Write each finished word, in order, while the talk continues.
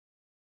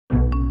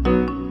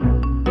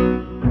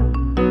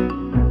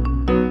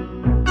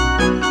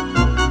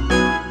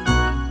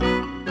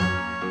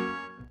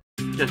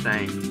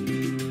saying.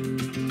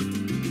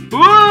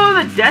 Ooh,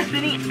 the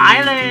Destiny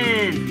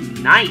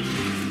Island! Nice!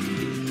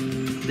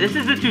 This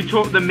is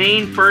the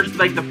main first,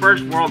 like the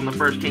first world in the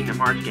first Kingdom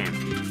Hearts game.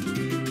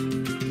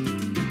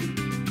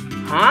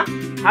 Huh?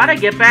 How'd I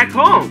get back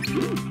home?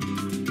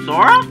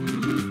 Sora?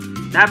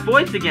 That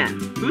voice again.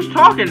 Who's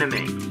talking to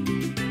me?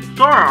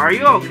 Sora, are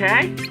you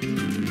okay?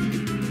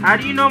 How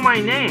do you know my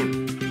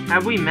name?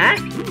 Have we met?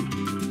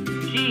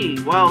 Gee,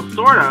 well,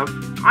 sort of.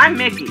 I'm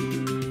Mickey.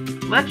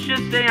 Let's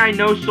just say I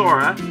know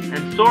Sora,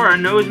 and Sora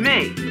knows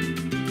me.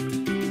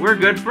 We're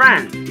good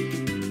friends.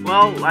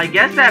 Well, I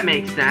guess that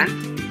makes sense.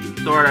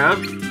 Sort of.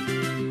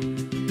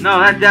 No,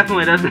 that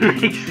definitely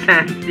doesn't make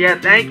sense. Yeah,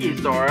 thank you,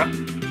 Sora.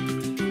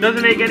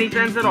 Doesn't make any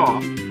sense at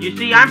all. You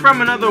see, I'm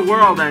from another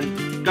world,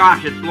 and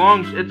gosh, it's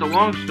a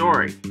long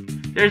story.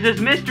 There's this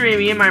mystery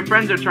me and my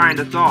friends are trying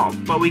to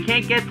solve, but we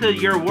can't get to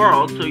your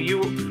world, so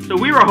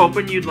we were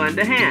hoping you'd lend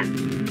a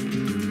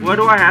hand. What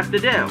do I have to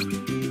do?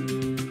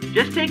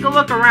 Just take a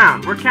look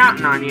around. We're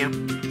counting on you.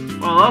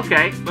 Well,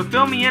 okay, but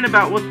fill me in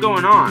about what's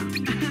going on.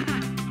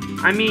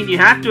 I mean, you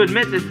have to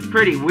admit this is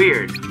pretty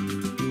weird.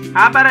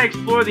 How about I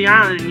explore the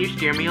island and you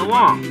steer me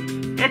along?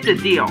 It's a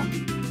deal.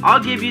 I'll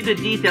give you the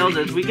details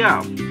as we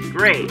go.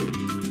 Great.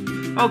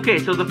 Okay,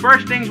 so the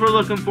first things we're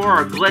looking for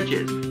are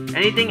glitches.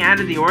 Anything out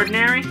of the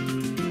ordinary?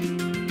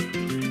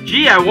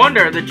 Gee, I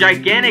wonder, the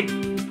gigantic,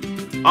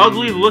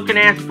 ugly-looking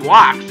ass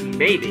blocks,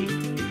 maybe.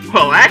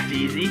 Well, that's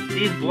easy.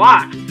 These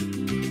blocks.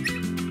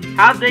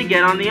 How'd they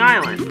get on the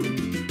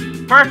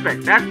island?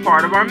 Perfect, that's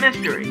part of our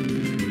mystery.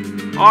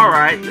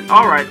 Alright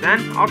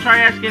then. I'll try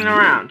asking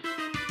around.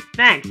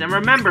 Thanks, and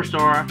remember,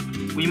 Sora,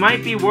 we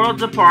might be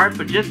worlds apart,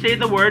 but just say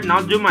the word and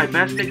I'll do my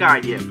best to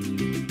guide you.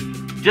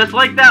 Just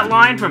like that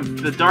line from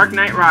The Dark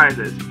Knight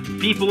Rises.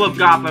 People of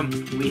Gotham,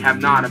 we have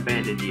not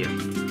abandoned you.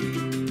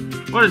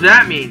 What does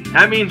that mean?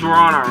 That means we're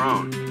on our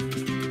own.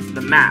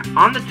 The map.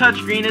 On the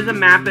touchscreen is a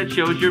map that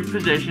shows your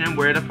position and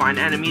where to find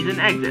enemies and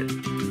exits.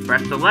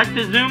 Press select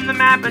to zoom the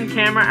map and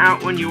camera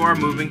out when you are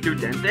moving through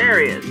dense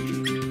areas.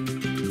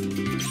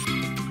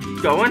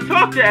 Go and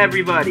talk to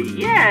everybody.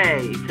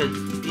 Yay! Because,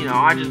 you know,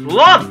 I just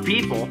love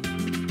people.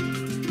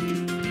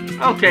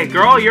 Okay,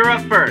 girl, you're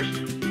up first.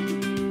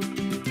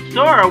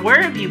 Sora,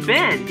 where have you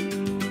been?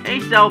 Hey,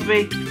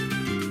 Selphie.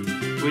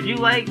 Would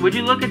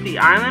you look at the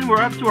island?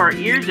 We're up to our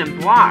ears in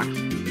blocks.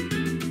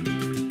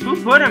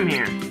 Who put them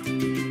here?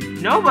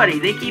 Nobody.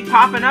 They keep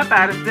popping up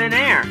out of thin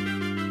air.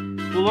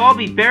 We'll all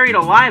be buried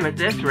alive at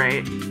this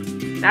rate.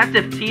 That's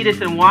if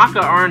Tidus and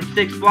Wakka aren't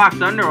 6 blocks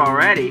under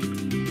already.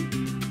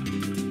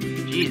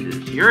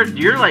 Jesus,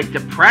 you're like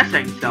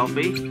depressing,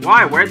 Selphie.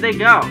 Why? Where'd they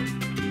go?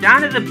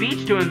 Down to the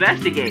beach to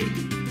investigate.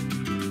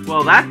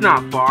 Well, that's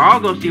not far. I'll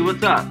go see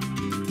what's up.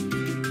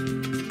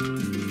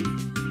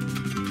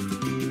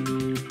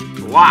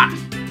 Blocks.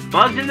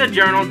 Bugs in the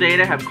journal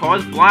data have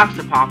caused blocks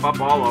to pop up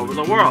all over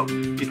the world.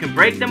 You can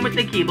break them with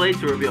the Keyblade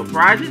to reveal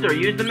prizes or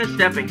use them as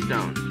stepping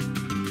stones.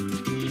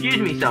 Excuse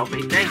me,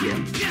 Selphie. Thank you.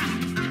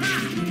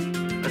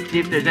 Let's see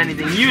if there's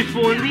anything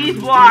useful in these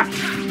blocks.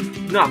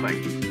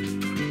 Nothing.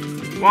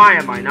 Why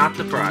am I not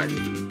surprised?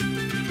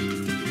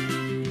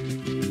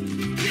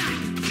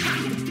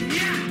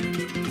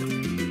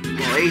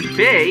 Well,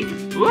 HP?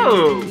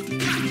 Whoa!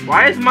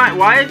 Why is my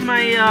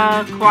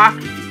clock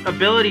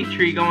ability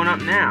tree going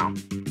up now?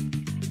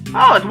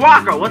 Oh, it's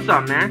Wakka. What's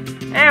up, man?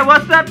 Hey,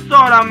 what's up,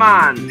 Sora,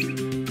 man?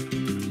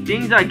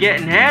 Things are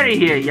getting hairy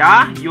here,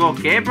 yeah? You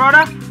okay,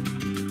 brother?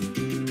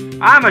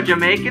 I'm a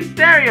Jamaican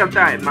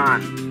stereotype,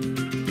 man.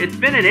 It's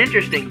been an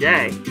interesting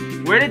day.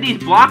 Where did these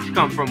blocks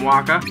come from,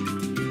 Wakka?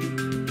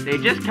 They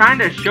just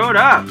kinda showed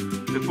up.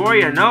 Before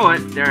you know it,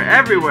 they're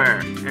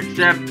everywhere.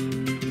 Except...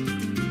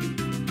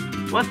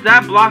 what's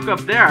that block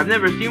up there? I've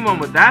never seen one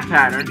with that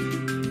pattern.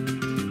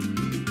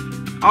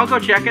 I'll go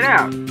check it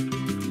out.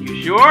 You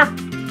sure?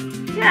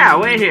 Yeah,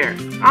 wait here.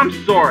 I'm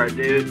Sora,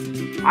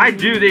 dude. I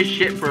do this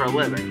shit for a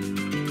living.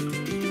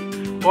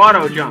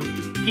 Auto jump.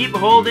 Keep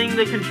holding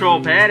the control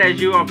pad as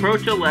you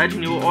approach a ledge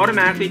and you will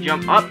automatically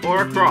jump up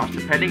or across,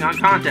 depending on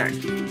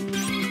context.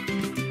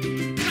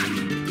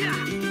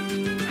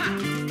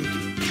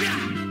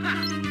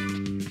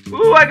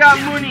 Ooh, I got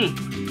money!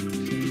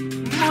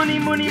 Money,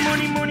 money,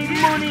 money, money,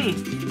 money!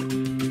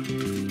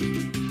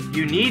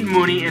 You need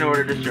money in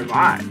order to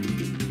survive.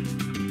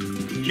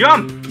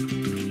 Jump!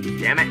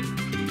 Damn it.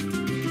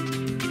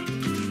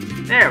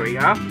 There we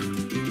go.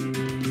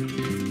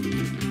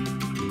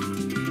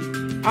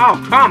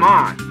 Oh, come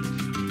on.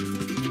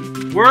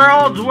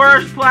 World's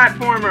worst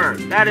platformer.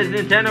 That is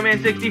Nintendo Man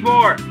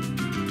 64.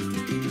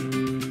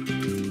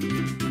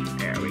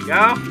 There we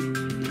go.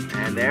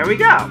 And there we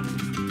go.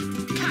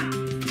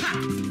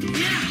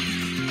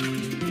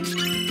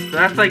 So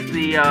that's like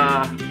the,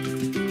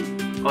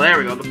 oh, there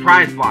we go. The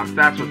prize blocks.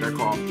 That's what they're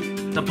called.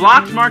 The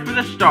blocks marked with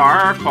a star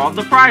are called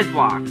the prize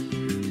blocks.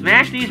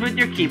 Smash these with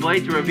your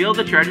Keyblade to reveal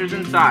the treasures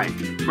inside.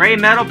 Gray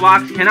metal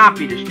blocks cannot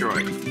be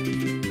destroyed.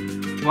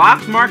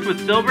 Blocks marked with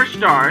silver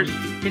stars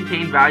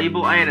contain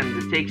valuable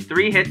items. It takes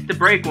 3 hits to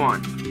break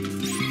one.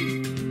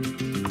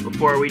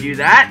 Before we do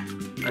that,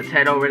 let's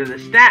head over to the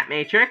stat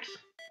matrix.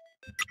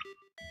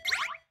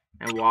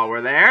 And while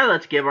we're there,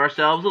 let's give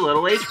ourselves a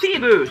little HP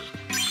boost.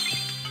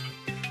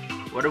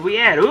 What did we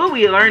add? Ooh,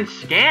 we learned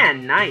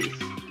Scan. Nice.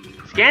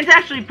 Scan's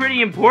actually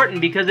pretty important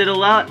because it'll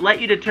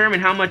let you determine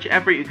how much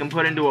effort you can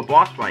put into a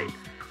boss fight.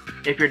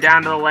 If you're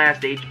down to the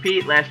last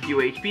few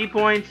HP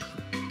points,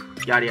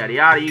 yada yada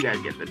yada, you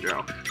guys get the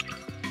drill.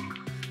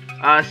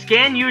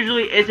 Scan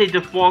usually is a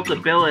default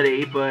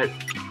ability, but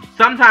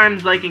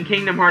sometimes, like in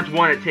Kingdom Hearts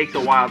 1, it takes a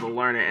while to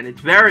learn it, and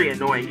it's very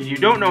annoying because you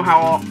don't know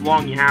how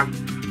long you have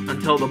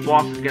until the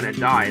boss is gonna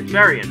die. It's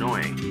very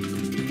annoying.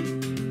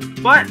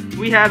 But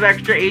we have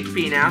extra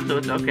HP now, so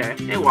it's okay.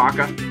 Hey,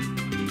 Wakka.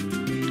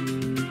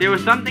 There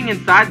was something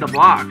inside the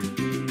block.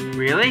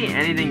 Really?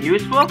 Anything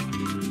useful?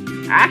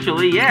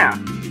 Actually, yeah.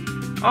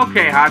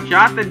 Okay,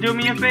 Hotshot, then do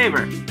me a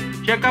favor.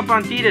 Check up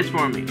on Tidus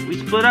for me. We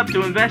split up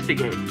to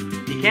investigate.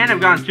 He can't have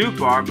gone too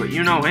far, but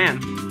you know him.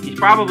 He's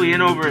probably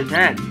in over his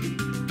head.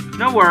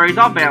 No worries,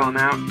 I'll bail him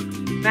out.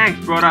 Thanks,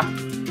 brother.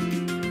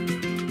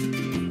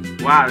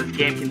 Wow, this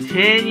game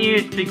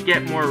continues to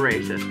get more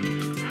racist.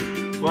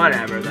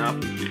 Whatever, though.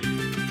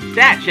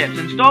 Stat chips.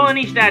 Install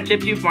any stat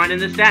chips you find in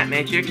the stat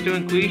matrix to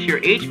increase your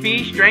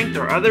HP, strength,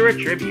 or other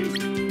attributes.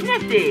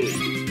 Nifty!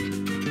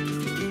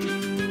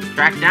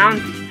 Track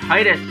down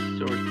Tidus,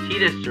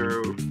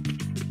 or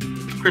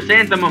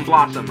Chrysanthemum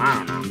Blossom. I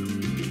don't know.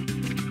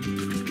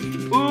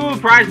 Ooh,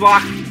 prize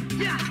block.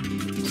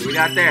 What do we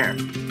got there?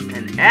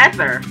 An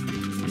Ether?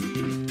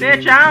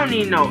 Bitch, I don't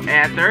need no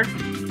Ether.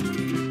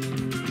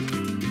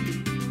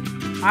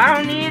 I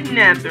don't need an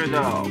Ether,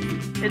 though.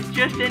 It's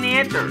just an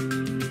Ether.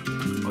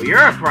 Oh,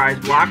 you're a prize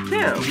block,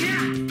 too.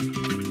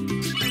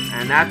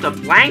 And that's a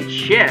blank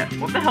chip.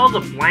 What the hell's a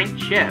blank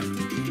chip?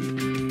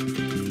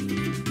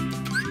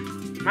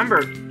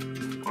 Remember...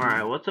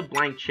 Alright, what's a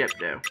blank chip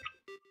do?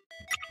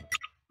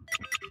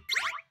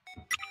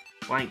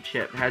 Blank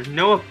chip. Has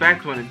no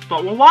effect when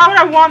installed. Well, why would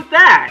I want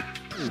that?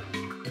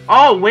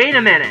 Oh, wait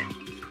a minute.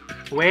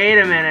 Wait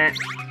a minute.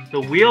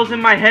 The wheels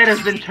in my head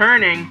have been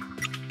turning.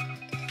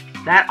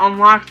 That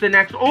unlocks the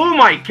next... Oh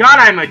my god,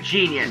 I'm a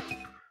genius!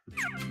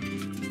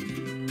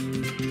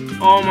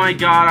 Oh my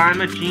god, I'm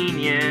a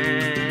genius.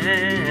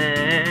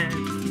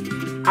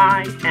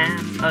 I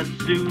am a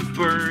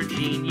super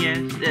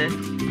genius.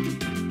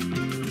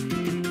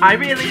 I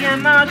really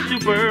am a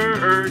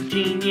super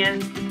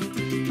genius.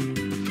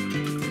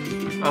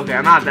 Okay,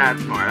 I'm not that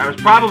smart. That was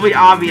probably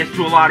obvious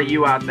to a lot of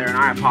you out there, and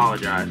I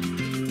apologize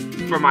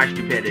for my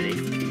stupidity.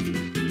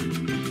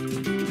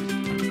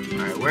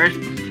 Alright, where's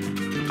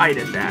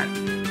Tidus at?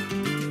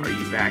 Are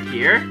you back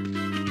here?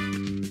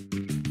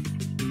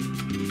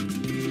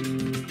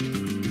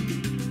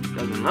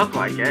 Doesn't look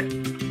like it.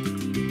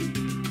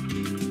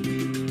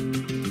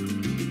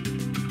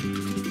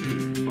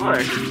 Oh,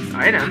 there's an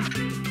item.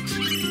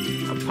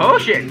 A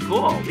potion!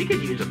 Cool, we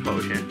could use a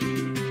potion.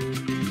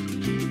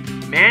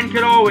 Man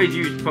could always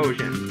use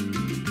potions.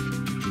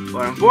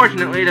 But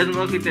unfortunately, it doesn't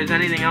look like there's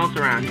anything else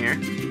around here.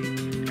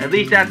 At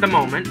least at the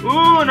moment.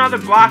 Ooh, another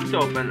box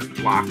opened.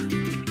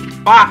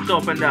 Box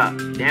opened up.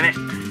 Damn it.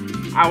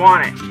 I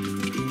want it.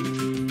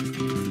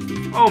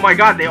 Oh my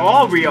god, they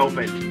all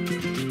reopened.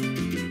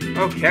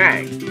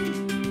 Okay.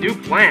 New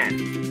plan.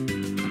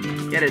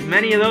 Get as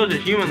many of those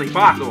as humanly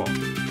possible.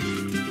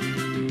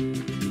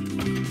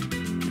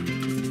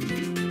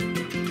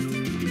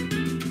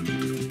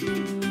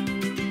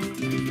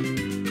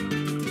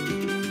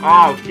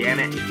 Oh, damn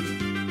it.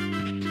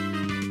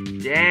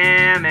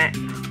 Damn it.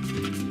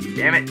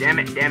 Damn it, damn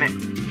it, damn it.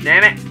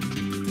 Damn it.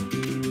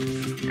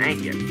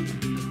 Thank you.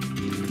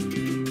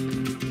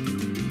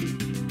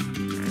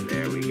 And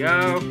there we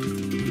go.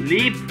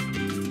 Leap.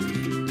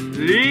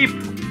 Leap.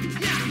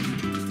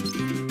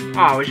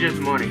 Oh, it's just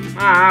money.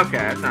 Ah,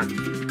 okay.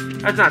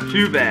 That's not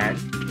too bad.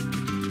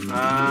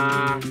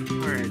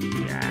 Where is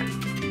he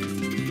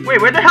at? Wait,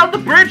 where the hell did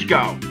the bridge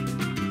go?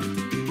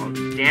 Oh,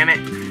 damn it.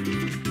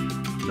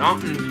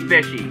 Something's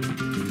fishy.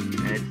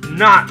 And it's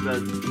not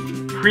the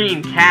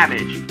cream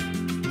cabbage.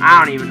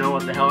 I don't even know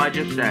what the hell I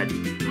just said.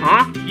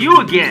 Huh? You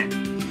again!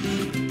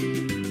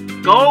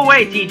 Go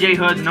away, TJ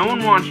Hood. No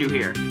one wants you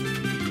here.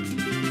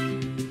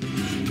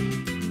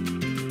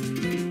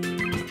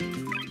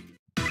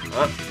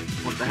 Oh,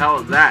 what the hell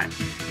is that?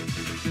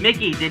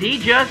 Mickey, did he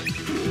just...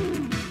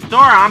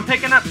 Sora, I'm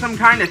picking up some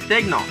kind of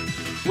signal.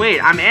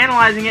 Wait, I'm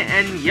analyzing it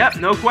and, yep,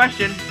 no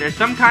question. There's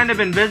some kind of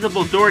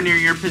invisible door near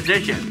your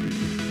position.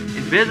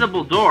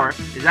 Invisible door?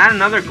 Is that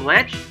another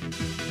glitch?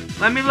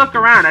 Let me look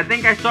around. I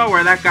think I saw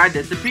where that guy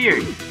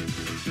disappeared.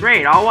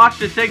 Great, I'll watch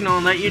the signal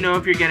and let you know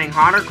if you're getting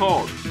hot or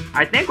cold.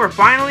 I think we're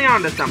finally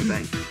onto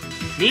something.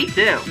 Me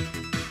too.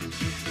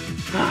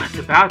 It's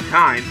about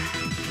time.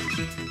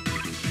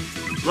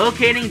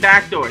 Locating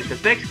back doors. To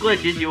fix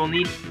glitches,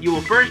 you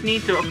will first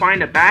need to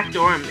find a back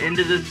door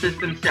into the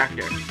system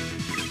sector.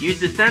 Use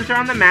the sensor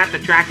on the map to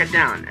track it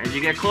down. As you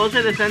get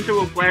closer, the sensor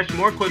will flash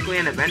more quickly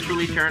and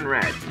eventually turn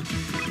red.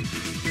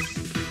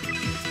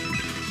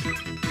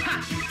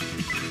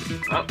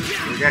 Oh,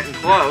 we're getting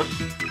close.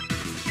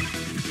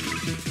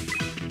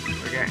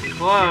 We're getting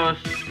close.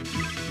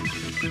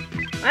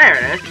 There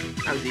it is.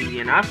 That was easy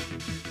enough.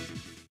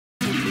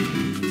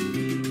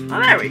 Oh,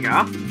 there we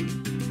go.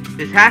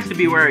 This has to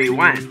be where he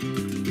went.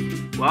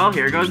 Well,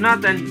 here goes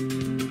nothing.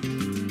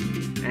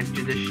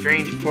 Enter this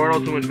strange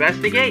portal to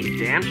investigate.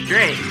 Damn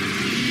straight.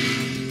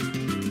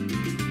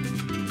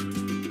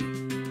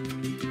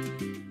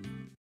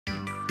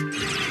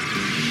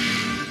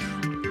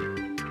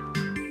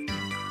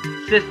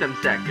 System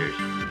sectors.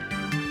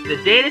 The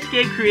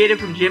datascape created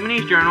from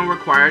Jiminy's journal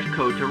requires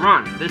code to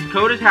run. This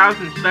code is housed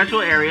in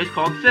special areas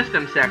called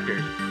system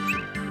sectors.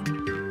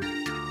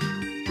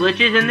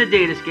 Glitches in the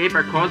datascape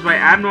are caused by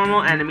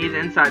abnormal enemies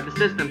inside the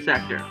system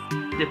sector.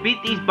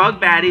 Defeat these bug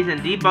baddies and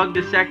debug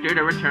the sector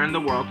to return the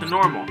world to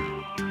normal.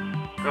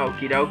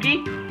 Okie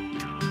dokie.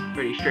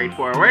 Pretty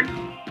straightforward.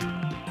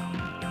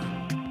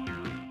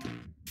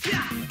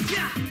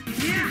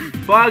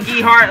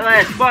 Buggy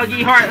Heartless!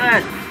 Buggy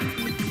Heartless!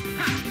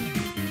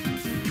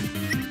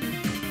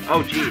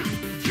 Oh jeez.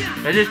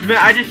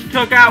 I just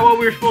took out what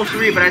we were supposed to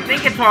read, but I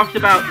think it talks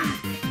about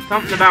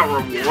something about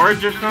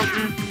rewards or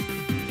something.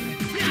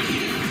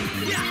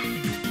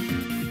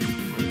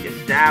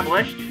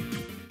 Established.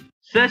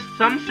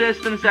 Some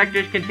system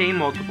sectors contain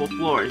multiple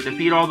floors.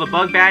 Defeat all the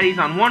bug baddies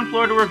on one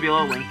floor to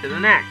reveal a link to the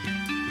next.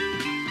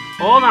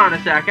 Hold on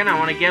a second, I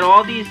want to get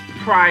all these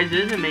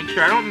prizes and make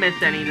sure I don't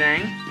miss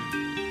anything.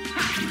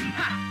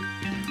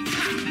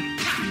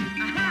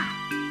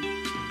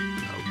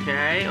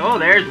 Okay, oh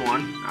there's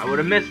one. I would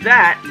have missed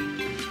that.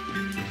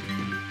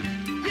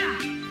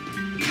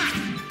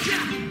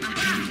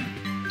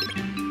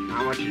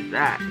 How much is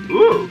that?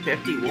 Ooh,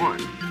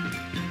 51.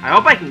 I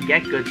hope I can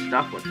get good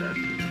stuff with this.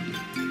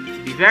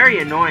 It'd be very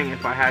annoying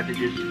if I had to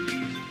just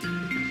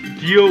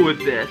deal with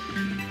this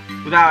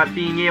without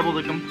being able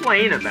to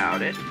complain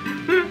about it.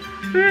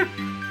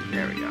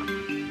 There we go.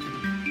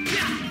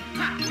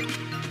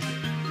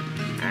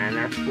 And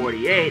that's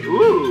 48.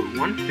 Ooh,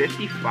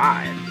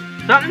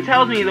 155. Something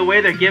tells me the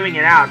way they're giving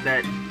it out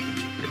that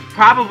it's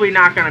probably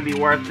not going to be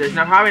worth this.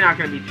 There's probably not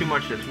going to be too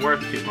much that's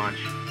worth too much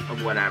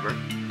of whatever.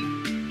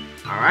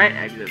 Alright,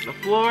 exit the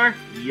floor.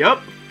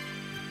 Yup.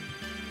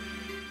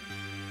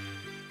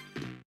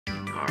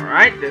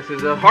 Alright, this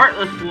is a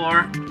heartless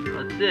floor.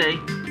 Let's see.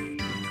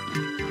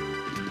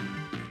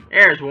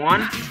 There's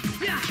one.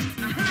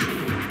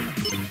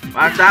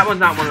 Well, that one's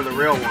not one of the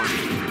real ones.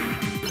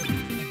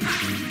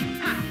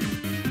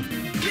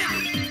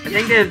 I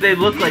think they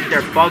look like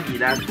they're buggy,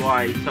 that's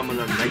why some of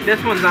them... Like,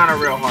 this one's not a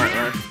real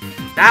heartless.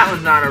 That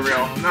one's not a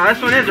real... No,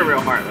 this one is a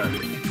real heartless.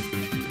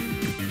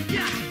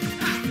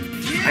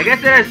 I guess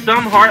it has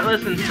some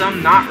heartless and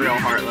some not real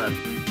heartless.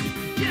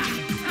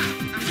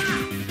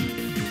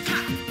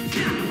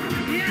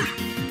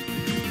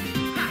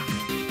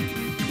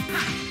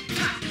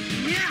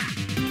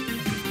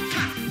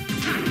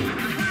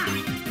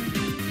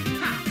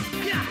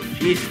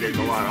 Jesus, there's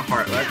a lot of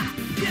heartless.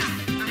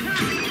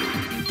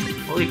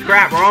 Holy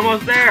crap, we're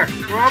almost there!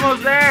 We're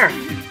almost there!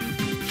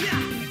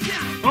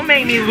 Don't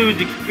make me lose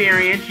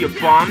experience, you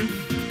bums!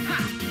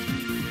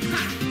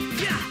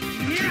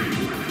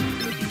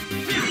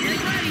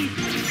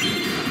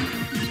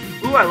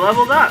 Ooh, I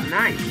leveled up,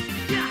 nice!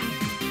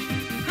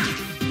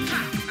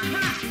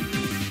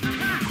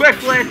 Quick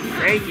blitz,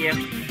 thank you!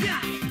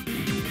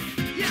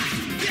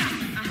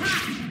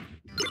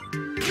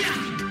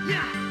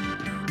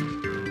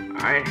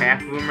 Alright,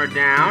 half of them are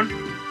down.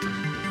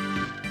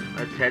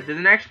 Let's head to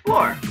the next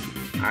floor.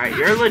 Alright,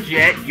 you're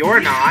legit.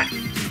 You're not.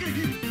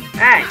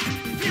 Hey,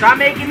 stop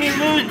making me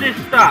lose this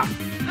stuff.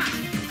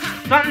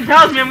 Something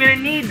tells me I'm gonna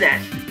need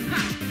this.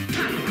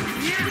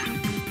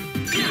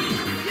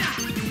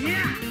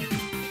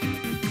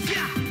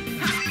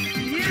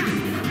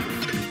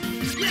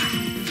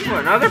 Ooh,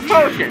 another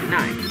potion.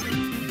 Nice.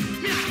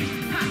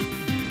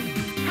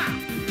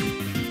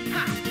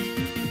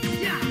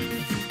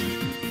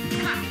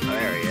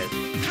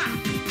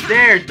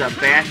 There's the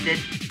bastard.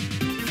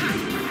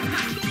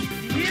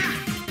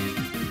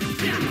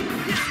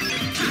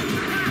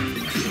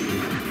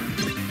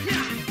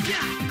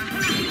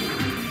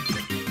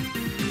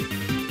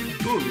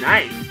 Ooh,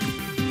 nice.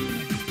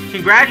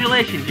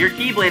 Congratulations, your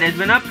Keyblade has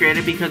been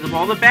upgraded because of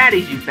all the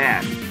baddies you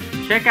bashed.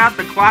 Check out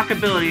the clock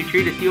ability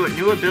tree to see what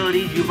new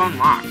abilities you've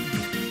unlocked.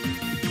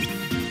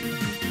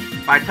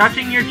 By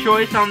touching your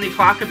choice on the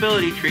clock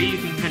ability tree, you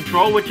can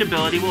control which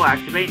ability will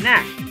activate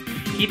next.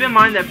 Keep in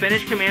mind that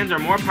finish commands are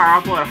more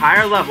powerful at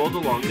higher levels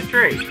along the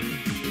tree.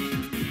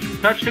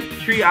 Touch the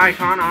tree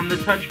icon on the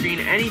touchscreen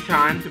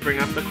anytime to bring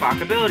up the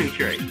clock ability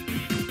tree.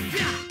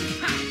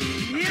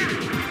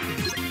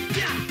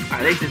 I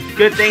think it's a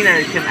good thing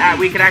that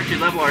we can actually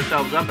level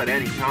ourselves up at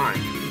any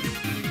time.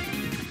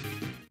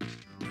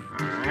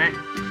 Alright.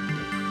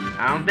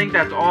 I don't think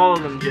that's all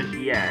of them just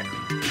yet.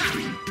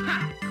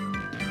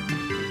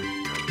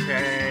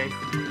 Okay.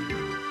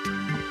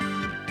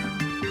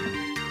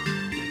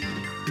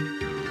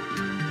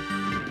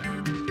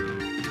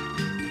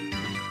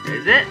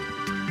 Is it?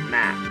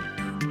 Map.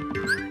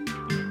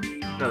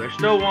 No, there's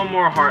still one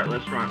more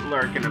Heartless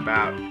lurking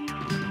about.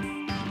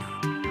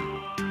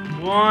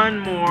 One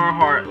more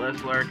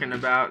Heartless lurking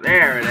about.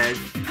 There it is.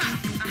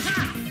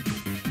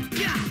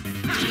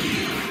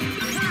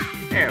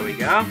 There we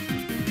go.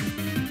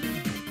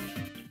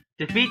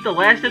 Defeat the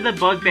last of the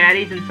bug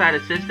baddies inside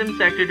a system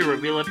sector to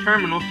reveal a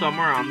terminal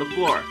somewhere on the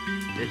floor.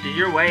 This is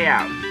your way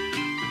out.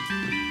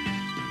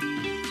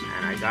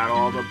 And I got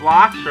all the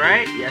blocks,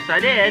 right? Yes, I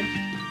did.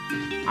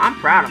 I'm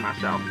proud of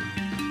myself.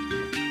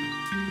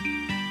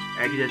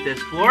 Exit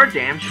this floor,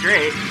 damn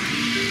straight.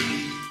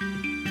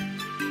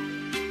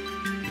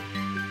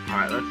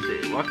 Alright, let's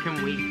see. What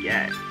can we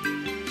get?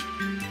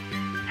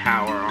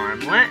 Power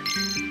armlet.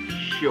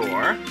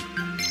 Sure.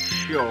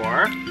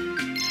 Sure.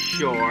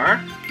 Sure.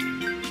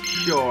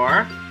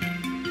 Sure.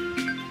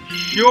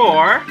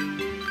 Sure.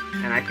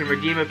 And I can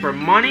redeem it for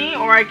money,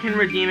 or I can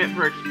redeem it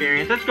for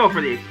experience. Let's go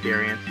for the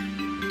experience.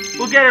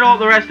 We'll get it all,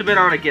 the rest of it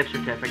on a gift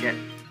certificate.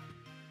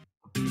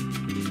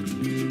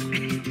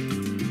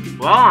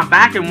 Well, I'm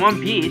back in one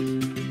piece.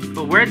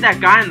 But where'd that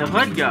guy in the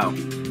hood go?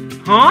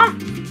 Huh?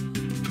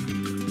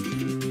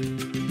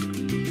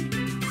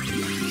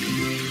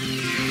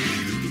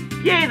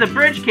 Yay, the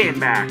bridge came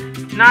back.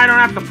 Now I don't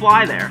have to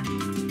fly there.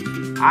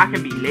 I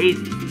can be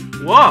lazy.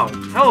 Whoa,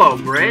 hello,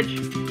 bridge.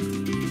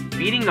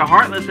 Beating the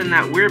Heartless in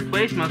that weird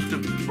place must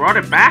have brought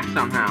it back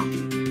somehow.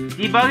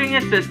 Debugging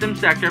a system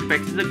sector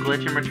fixes a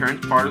glitch and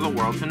returns part of the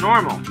world to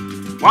normal.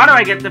 Why do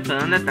I get the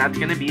feeling that that's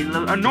going to be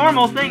a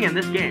normal thing in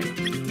this game?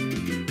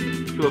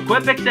 To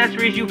equip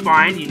accessories you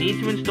find, you need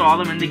to install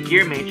them in the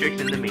gear matrix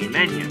in the main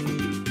menu.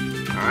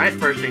 Alright,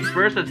 first things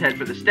first, let's head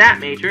for the stat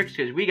matrix,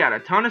 because we got a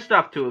ton of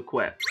stuff to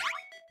equip.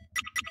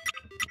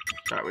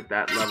 Start with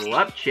that level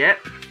up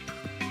chip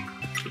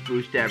to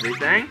boost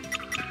everything.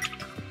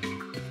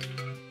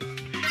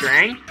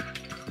 Strength.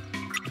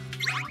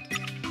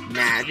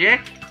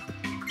 Magic.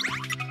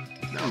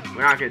 No,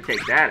 we're not going to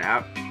take that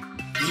out.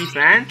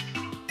 Defense.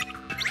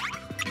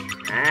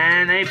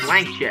 And a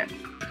blank chip.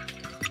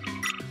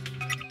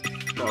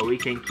 So we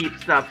can keep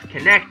stuff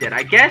connected.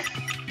 I guess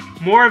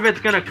more of it's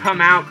going to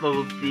come out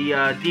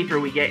the deeper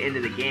we get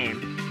into the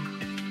game.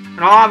 And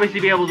I'll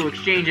obviously be able to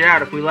exchange it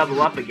out if we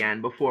level up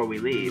again before we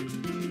leave.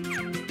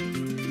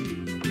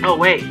 Oh,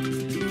 wait.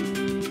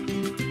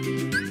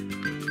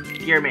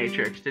 Gear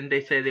matrix. Didn't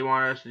they say they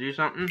wanted us to do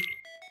something?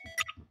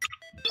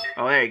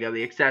 Oh, there you go.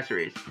 The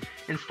accessories.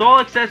 Install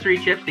accessory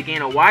chips to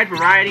gain a wide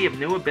variety of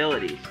new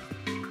abilities.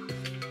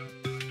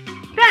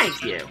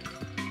 Thank you.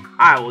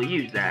 I will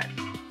use that.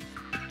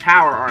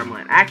 Power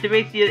armlet.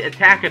 Activates the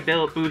attack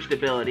boost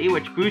ability,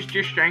 which boosts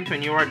your strength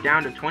when you are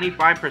down to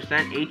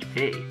 25%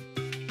 HP.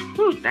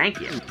 Ooh,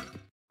 thank you.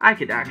 I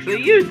could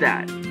actually use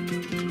that.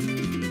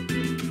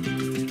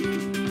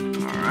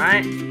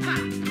 Alright.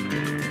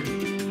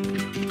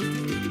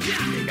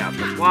 Take out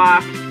the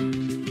blocks.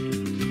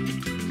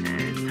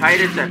 And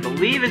Titus, I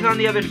believe, is on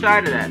the other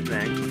side of that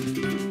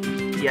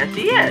thing. Yes,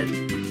 he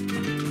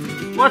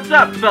is. What's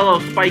up, fellow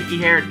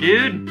spiky-haired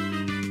dude?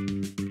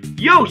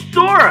 Yo,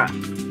 Sora!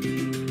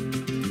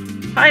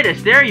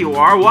 Titus, there you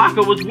are.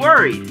 Wakka was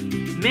worried.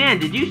 Man,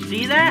 did you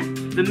see that?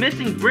 The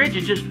missing bridge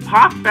has just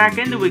popped back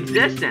into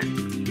existence.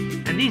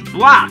 And these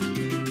blocks.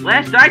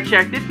 Last I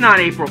checked, it's not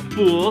April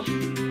Fool's.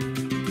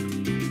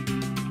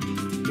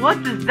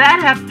 What does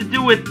that have to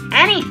do with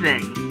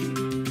anything?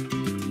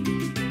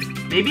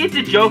 Maybe it's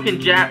a joke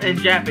in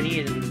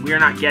Japanese and we're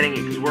not getting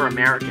it because we're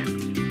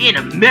American. In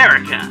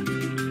America!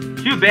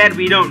 Too bad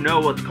we don't know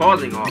what's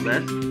causing all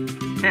this.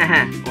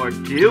 Or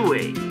do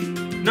we?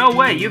 No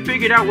way, you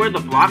figured out where the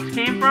blocks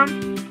came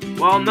from?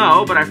 Well,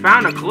 no, but I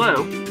found a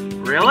clue.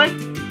 Really?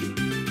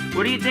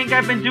 What do you think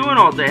I've been doing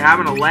all day,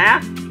 having a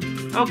laugh?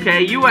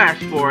 Okay, you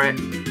asked for it.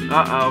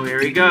 Uh-oh, here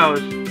he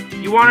goes.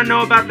 You want to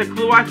know about the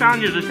clue I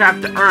found? You'll just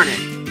have to earn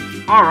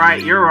it.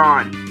 Alright, you're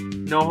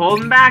on. No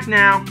holding back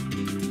now.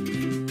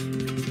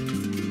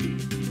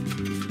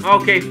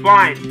 Okay,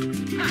 fine.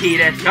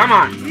 Titus, come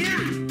on.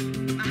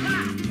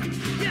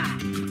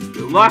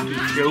 You're lucky,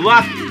 you're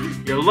lucky.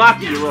 You're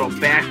lucky, you little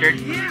bastard.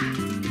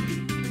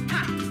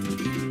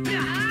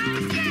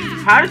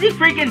 How does he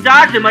freaking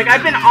dodge him? Like,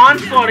 I've been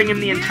onslaughting him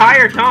the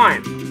entire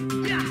time.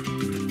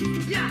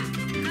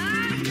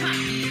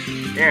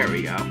 There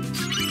we go.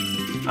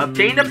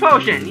 Obtained a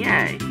potion,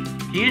 yay.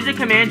 To use the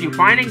commands you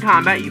find in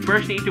combat, you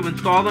first need to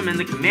install them in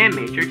the command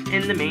matrix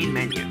in the main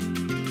menu.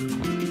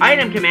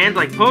 Item commands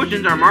like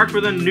potions are marked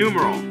with a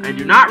numeral, and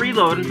do not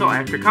reload until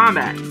after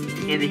combat.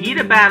 In the heat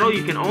of battle,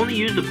 you can only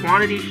use the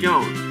quantities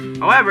shown.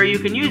 However, you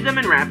can use them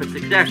in rapid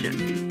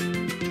succession.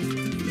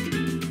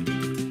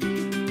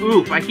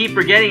 Oof, I keep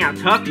forgetting how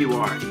tough you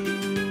are.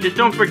 Just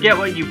don't forget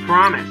what you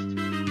promised.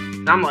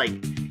 I'm like,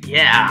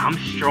 yeah, I'm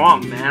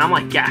strong, man. I'm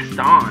like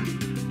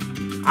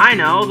Gaston. I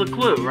know, the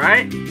clue,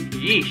 right?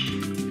 Yeesh.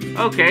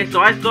 Okay, so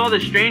I saw the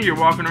stranger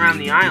walking around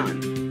the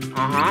island.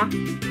 Uh-huh.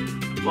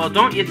 Well,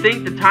 don't you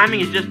think the timing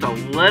is just a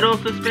little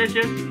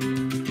suspicious?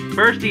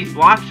 First these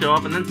blocks show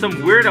up, and then some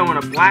weirdo in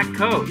a black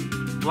coat.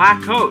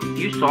 Black coat.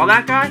 You saw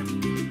that guy?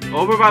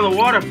 Over by the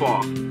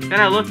waterfall.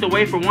 Then I looked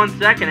away for 1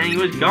 second, and he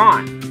was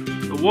gone.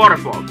 The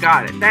waterfall.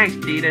 Got it. Thanks,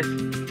 Titus.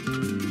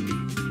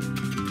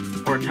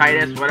 Or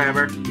Titus,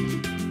 whatever.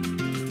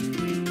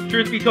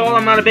 Truth be told,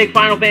 I'm not a big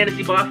Final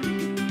Fantasy buff.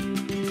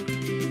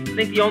 I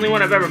think the only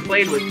one I've ever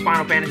played was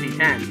Final Fantasy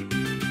X.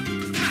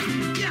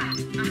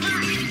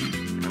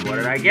 And what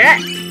did I get?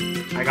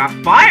 I got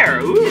fire!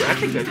 Ooh,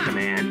 that's a good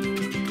command.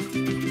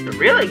 It's a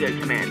really good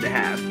command to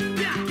have.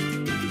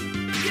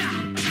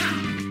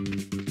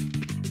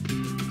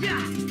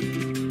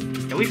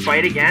 Can we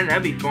fight again?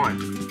 That'd be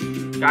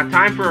fun. Got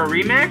time for a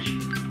rematch?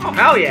 Oh,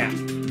 hell yeah!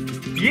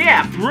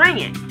 Yeah, bring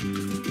it!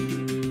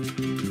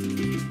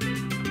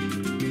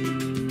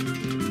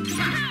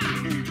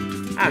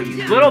 Oh,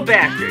 you little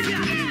bastard!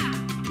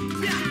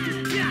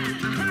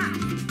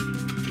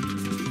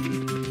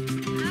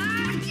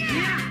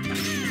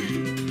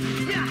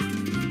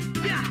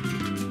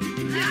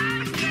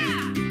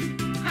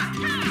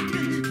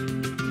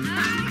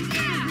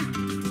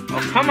 Oh,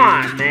 come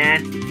on,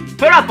 man.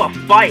 Put up a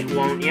fight,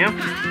 won't you?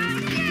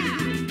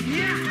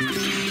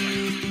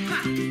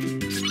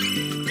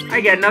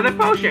 I get another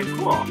potion.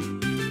 Cool.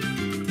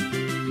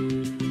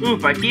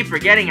 Oof, I keep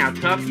forgetting how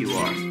tough you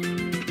are.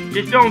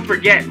 Just don't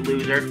forget,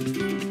 loser.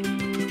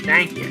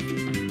 Thank you.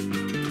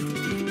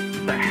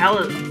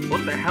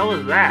 What the hell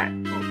is that?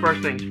 Well,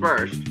 first things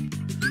first.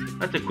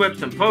 Let's equip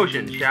some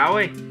potions, shall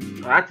we?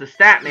 Well, that's a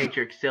stat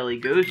matrix, silly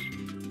goose.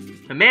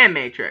 Command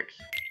matrix.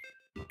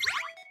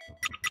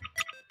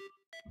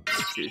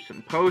 Let's do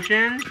some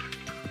potions.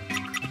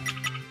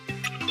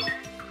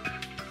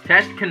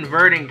 Test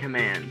converting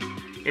commands.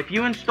 If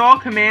you install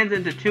commands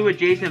into 2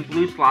 adjacent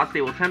blue slots,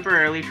 they will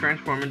temporarily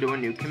transform into a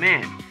new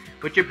command,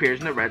 which appears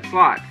in the red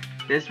slot.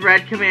 This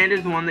red command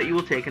is the one that you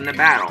will take into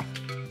battle.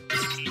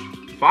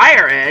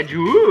 Fire Edge,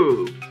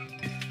 ooh!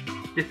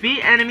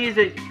 Defeat enemies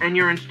and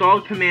your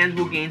installed commands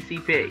will gain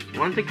CP.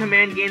 Once a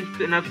command gains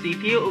enough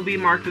CP, it will be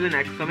marked with an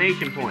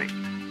exclamation point.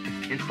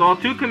 Install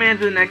 2 commands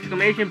with an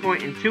exclamation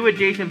point in 2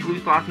 adjacent blue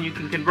slots and you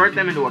can convert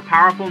them into a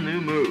powerful new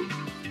move.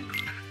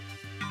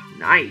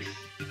 Nice.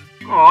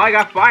 Oh, I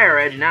got Fire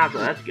Edge now, so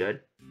that's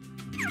good.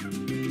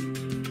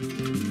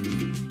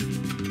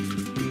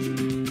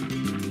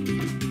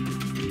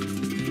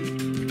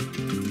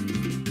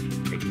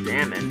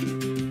 Examine.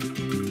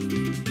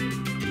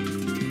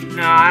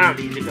 No, I don't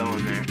need to go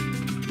in there.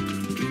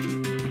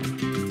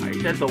 I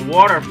said the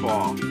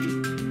waterfall.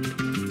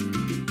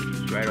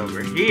 It's right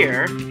over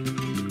here.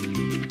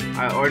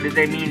 Or did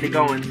they mean to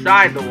go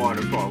inside the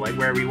waterfall, like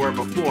where we were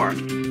before?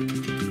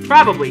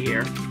 Probably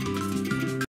here.